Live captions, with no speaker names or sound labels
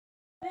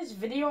Today's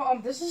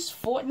video, this is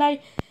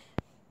Fortnite.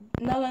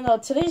 No.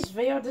 Today's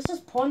video, this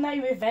is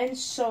Pronite Revenge.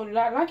 So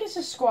like and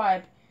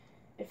subscribe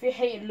if you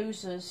hate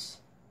losers.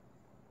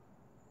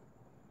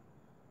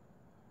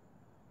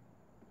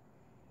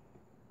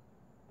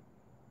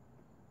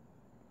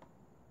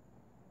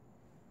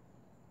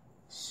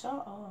 Shut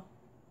up.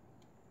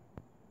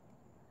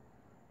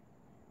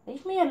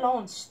 Leave me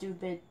alone,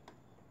 stupid.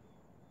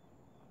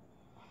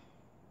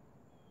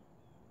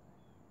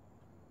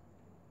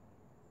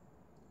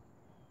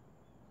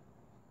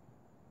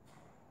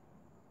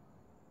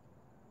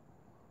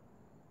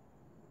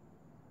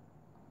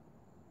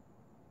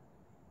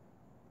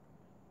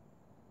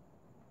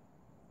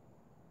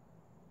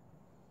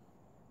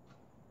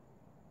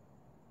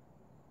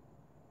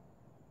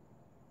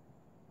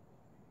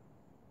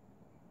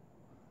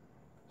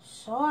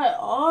 Shut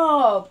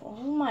up. Oh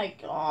my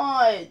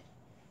god.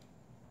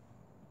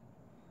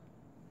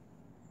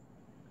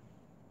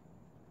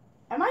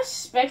 Am I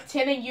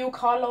spectating you,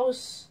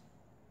 Carlos?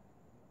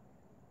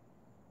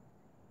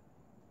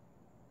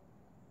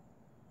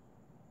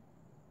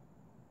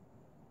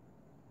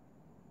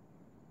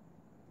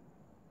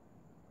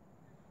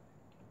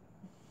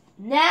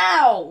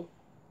 Now!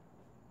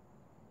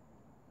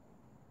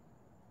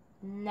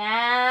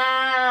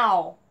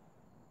 Now!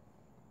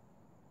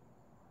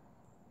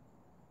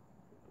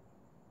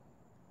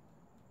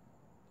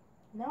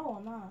 No,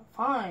 I'm not.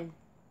 Fine.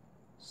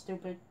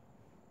 Stupid.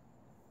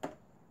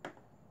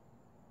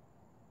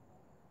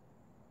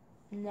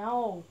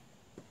 No.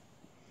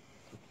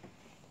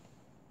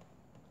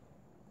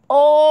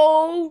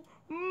 Oh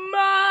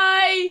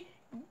my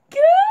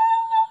god!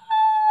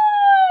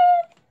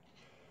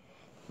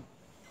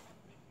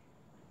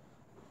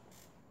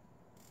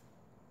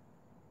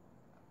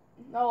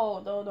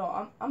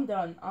 No. I'm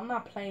done. I'm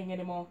not playing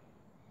anymore.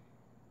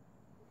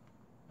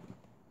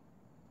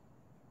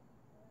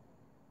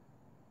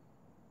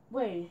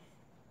 Wait.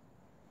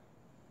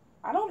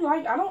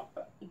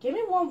 Give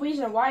me one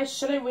reason why I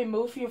shouldn't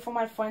remove you from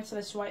my friends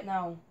list right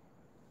now.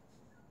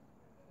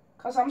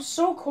 Cause I'm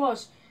so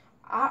close.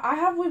 I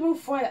have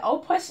removed friend. I'll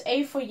press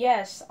A for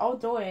yes. I'll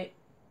do it.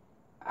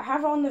 I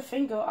have it on the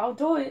finger. I'll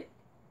do it.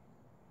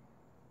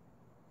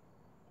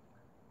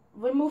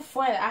 Remove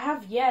friend. I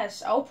have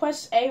yes. I'll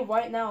press A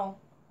right now.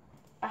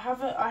 I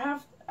have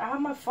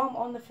my thumb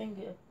on the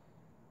finger.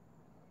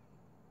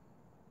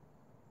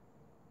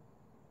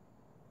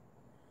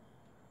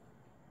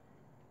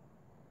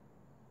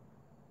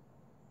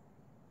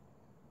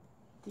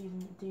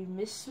 Do you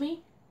miss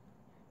me?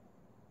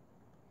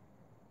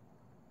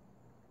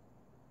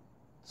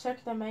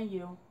 Check the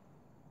menu.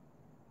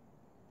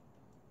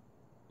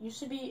 You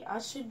should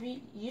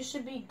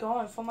be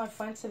going for my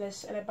friends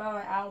list in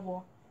about an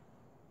hour.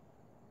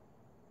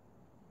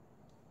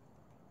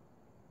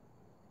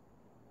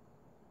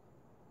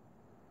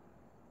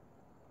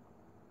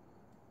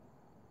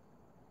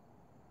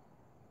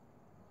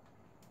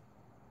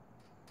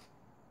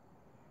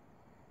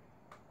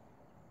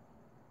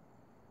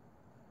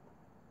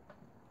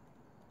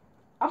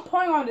 I'm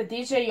putting on the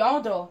DJ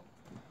Yondo.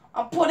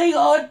 I'm putting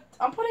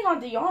on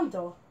the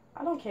Yondo.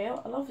 I don't care.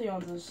 I love the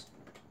Yondos.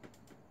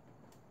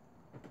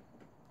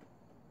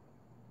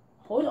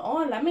 Hold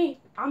on,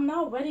 I'm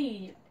not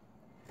ready.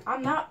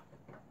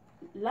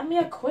 Let me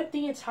equip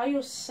the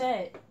entire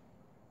set.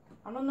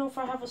 I don't know if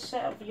I have a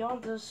set of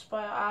Yondos,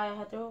 but I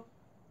do.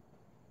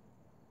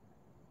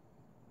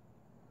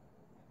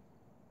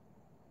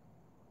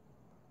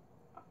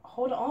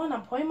 Hold on,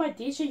 I'm putting my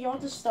DJ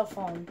Yonda stuff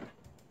on.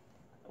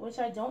 Which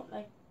I don't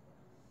like.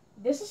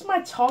 This is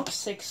my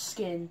toxic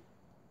skin.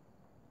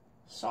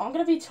 So I'm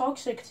gonna be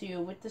toxic to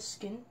you with this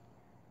skin.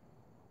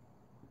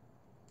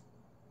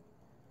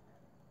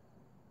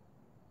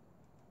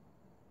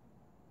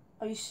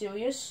 Are you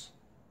serious?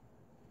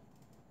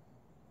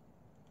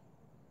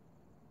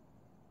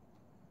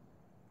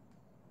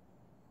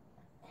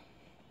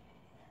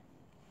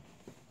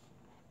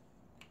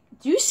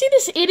 Do you see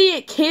this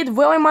idiot kid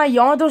wearing my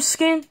Yondo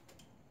skin?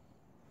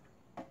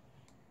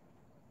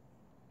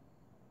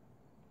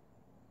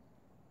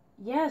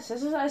 Yes,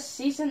 this is a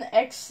Season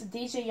X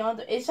DJ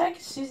Yondo. It's like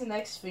Season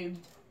X themed.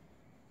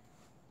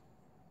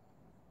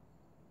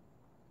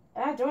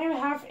 I don't even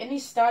have any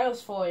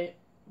styles for it,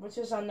 which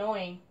is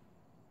annoying.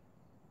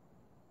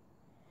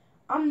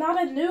 I'm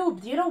not a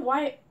noob. Do you know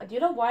why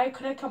I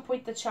couldn't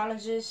complete the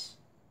challenges?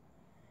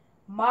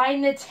 My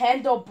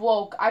Nintendo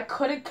broke. I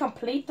couldn't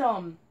complete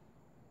them.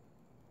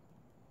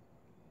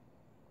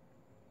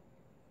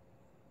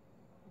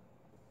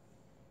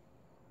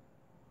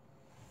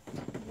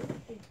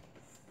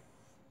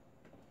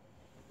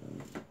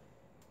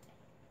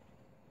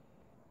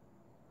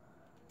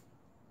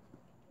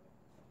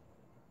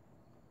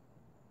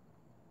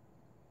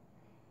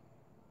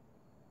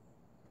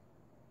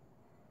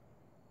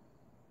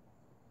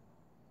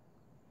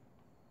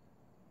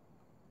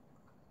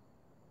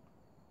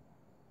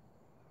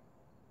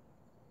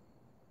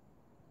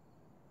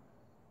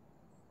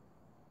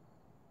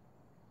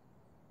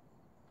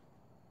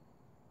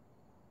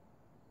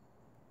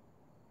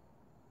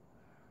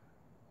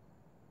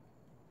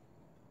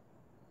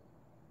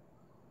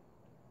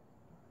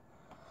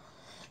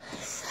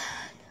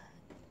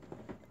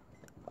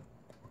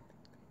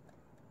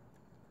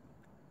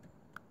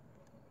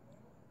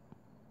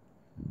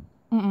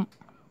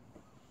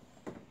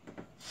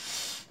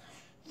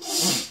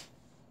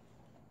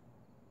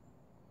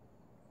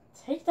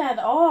 Take that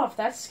off.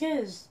 That skin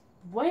is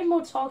way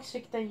more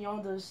toxic than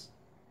Yonder's.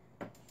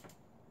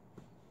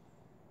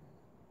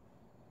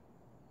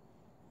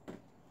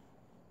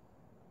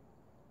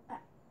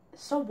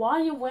 So why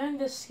are you wearing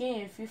this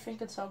skin if you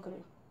think it's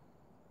ugly?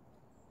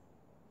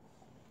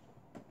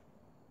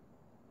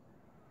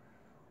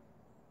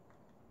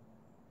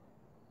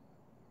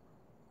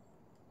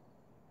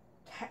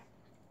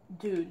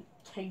 Dude,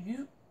 can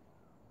you...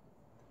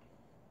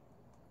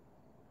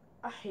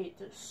 I hate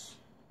this.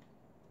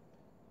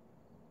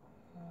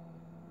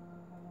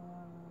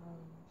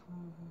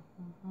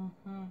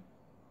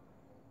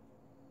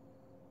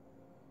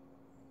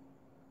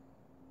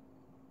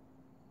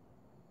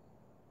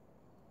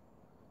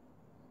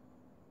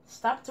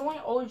 Stop doing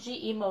OG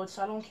emotes,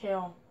 I don't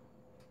care.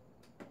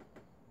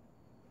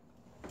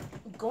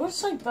 Go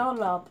inside Bell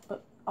Lab,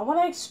 but I want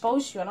to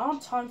expose you, I don't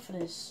have time for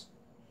this.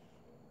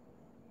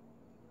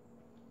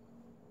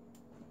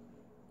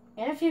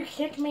 And if you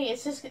kick me,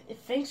 it's just,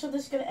 things are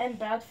just gonna end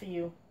bad for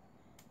you.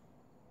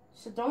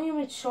 So don't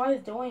even try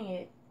doing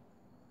it.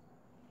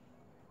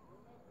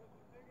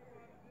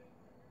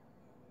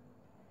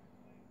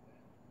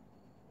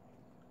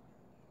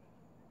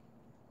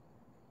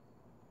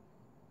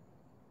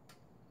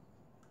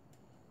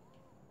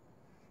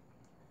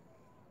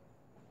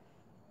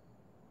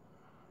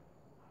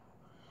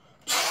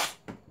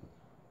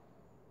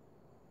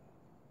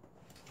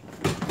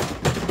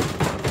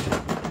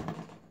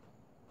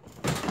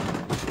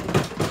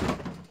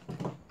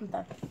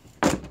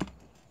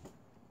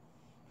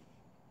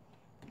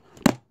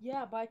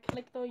 Yeah, but I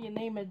clicked on your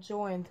name and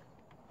joined.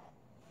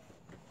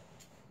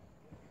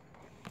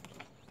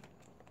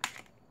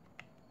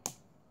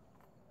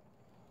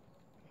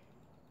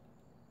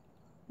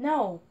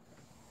 No.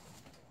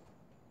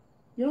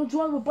 You don't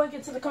join with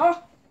blanket to the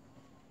car?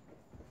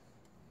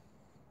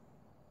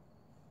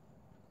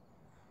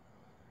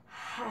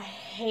 I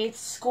hate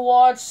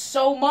squads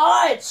so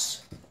much.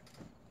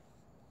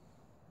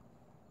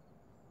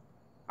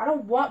 I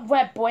don't want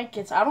wet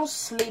blankets. I don't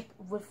sleep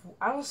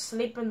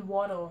in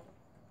water.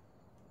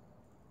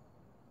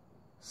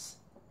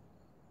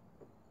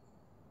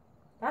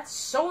 That's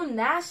so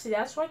nasty.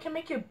 That's why it can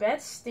make your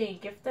bed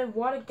stink if the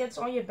water gets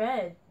on your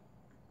bed.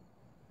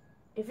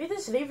 If you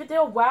just leave it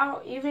there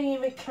while even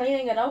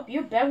cleaning it up,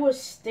 your bed will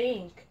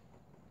stink.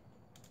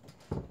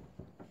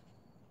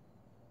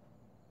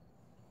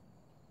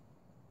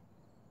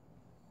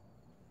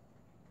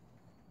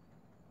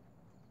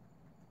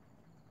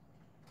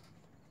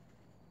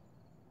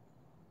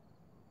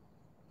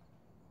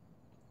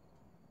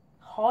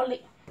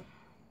 Holly.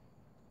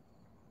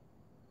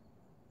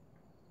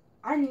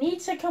 I need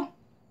to come.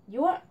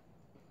 You are.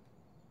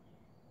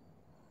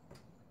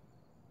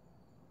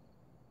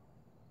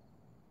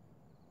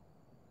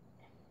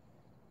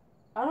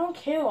 I don't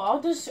care.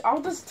 I'll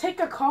just take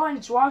a car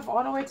and drive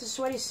all the way to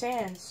Sweaty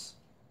Sands.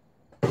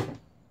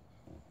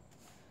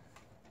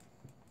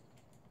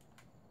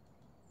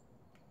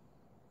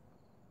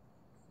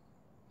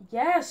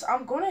 Yes,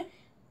 I'm gonna.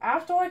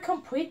 After I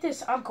complete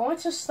this, I'm going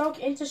to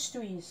Stark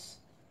Industries.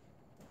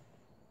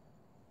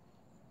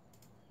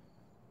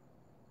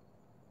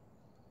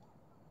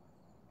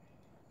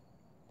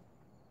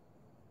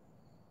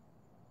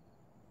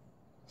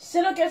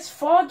 Still, it gets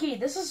foggy.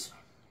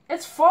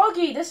 It's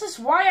foggy. This is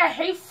why I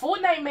hate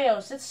Fortnite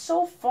mails. It's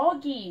so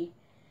foggy.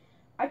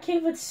 I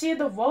can't even see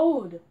the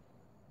road.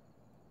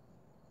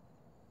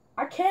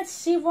 I can't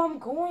see where I'm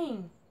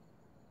going.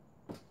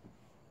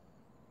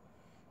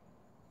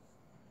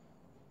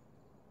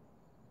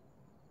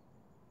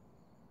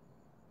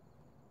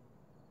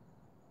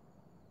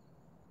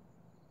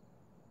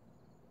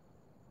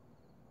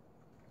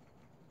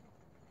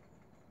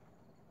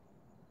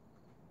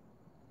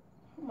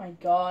 Oh my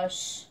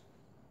gosh.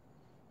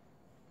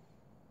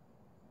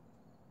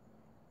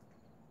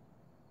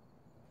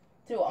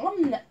 Dude,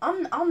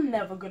 I'm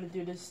never gonna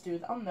do this,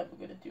 dude. I'm never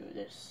gonna do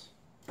this.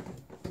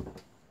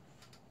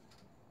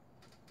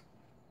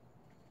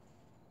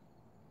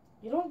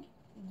 You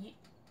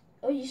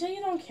say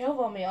you don't care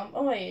about me.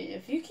 Oh wait,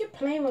 if you keep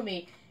playing with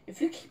me,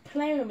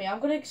 I'm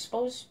gonna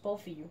expose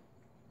both of you.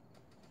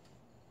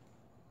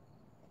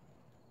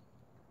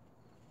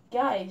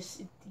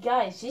 Guys,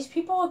 these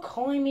people are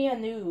calling me a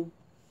noob.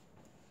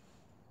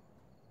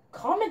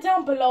 Comment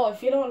down below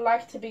if you don't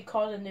like to be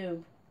called a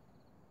noob.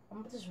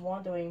 I'm just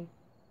wondering.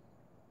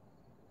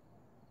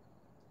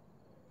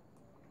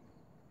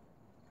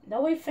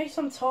 Nobody thinks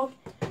I'm talking.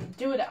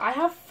 Dude, I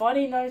have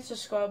 49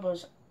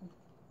 subscribers.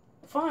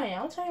 Fine,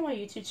 I'll tell you my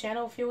YouTube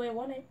channel if you really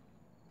want it.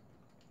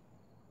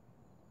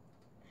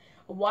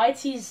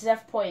 YT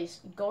Zeph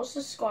Plays. Go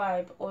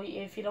subscribe, or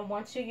if you don't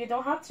want to, you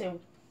don't have to.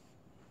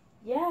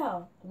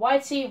 Yeah.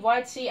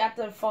 YT at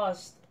the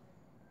first.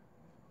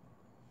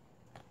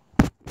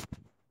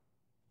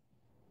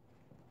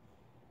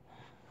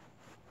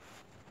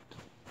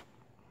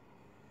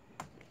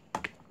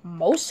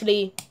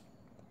 Mostly.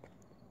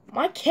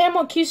 My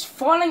camera keeps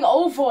falling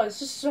over. It's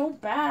just so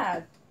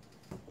bad.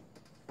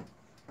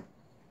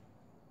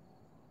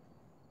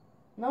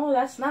 No,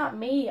 that's not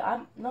me.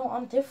 I'm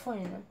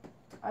different.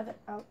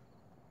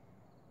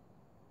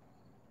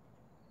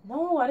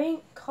 No, I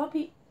didn't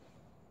copy.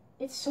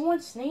 It's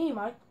someone's name.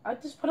 I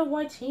just put a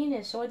YT in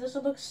it so it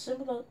doesn't look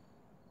similar. Oh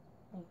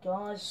my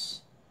gosh.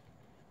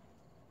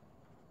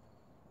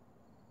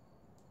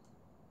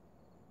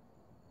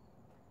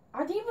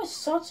 I didn't even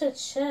search a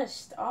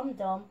chest. I'm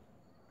dumb.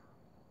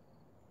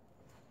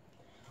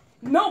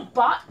 No,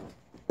 bot,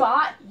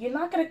 you're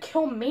not gonna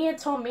kill me and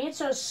turn me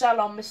into a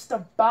shadow,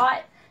 Mr.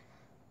 Bot.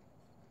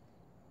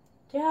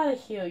 Get out of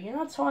here. You're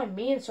not turning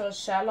me into a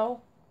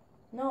shadow.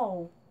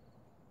 No.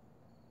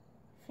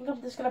 I think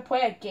I'm just gonna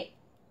play a game.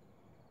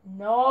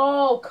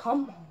 No,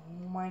 come on.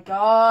 Oh my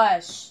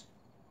gosh.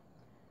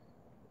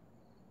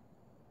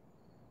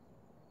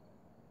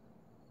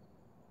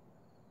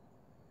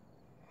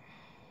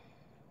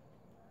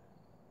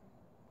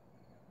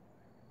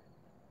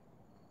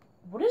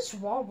 What is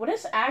wrong? What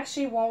is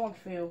actually wrong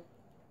with you?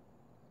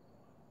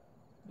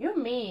 You're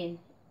mean.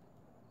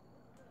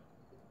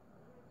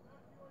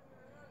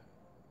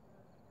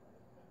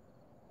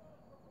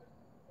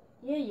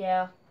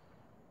 Yeah.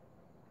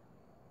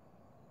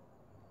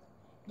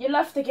 You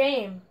left the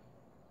game.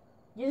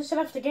 You just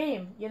left the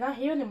game. You're not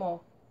here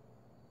anymore.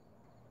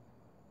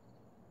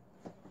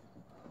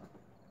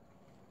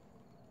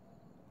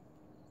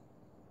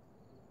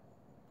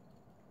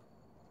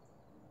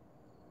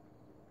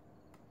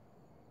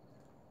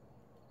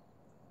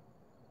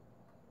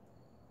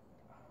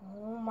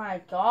 Oh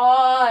my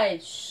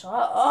God.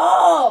 Shut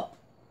up.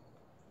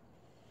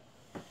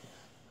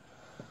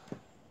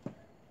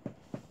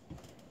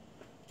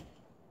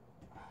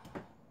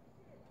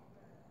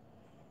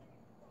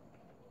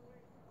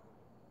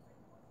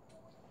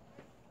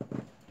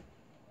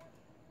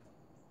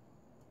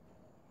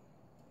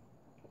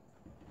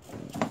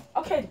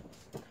 Okay,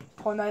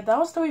 Pronite, that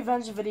was the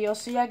revenge video.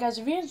 So yeah, guys,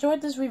 if you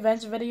enjoyed this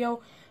revenge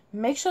video,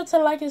 make sure to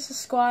like and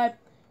subscribe.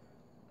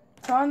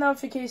 Turn on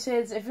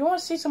notifications. If you want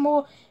to see some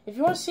more, if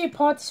you want to see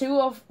part 2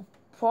 of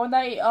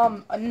Pronite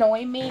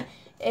annoying me,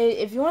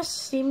 if you want to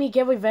see me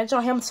get revenge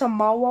on him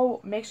tomorrow,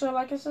 make sure to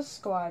like and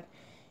subscribe.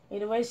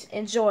 Anyways,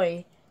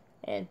 enjoy.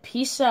 And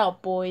peace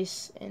out,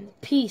 boys. And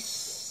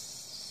peace.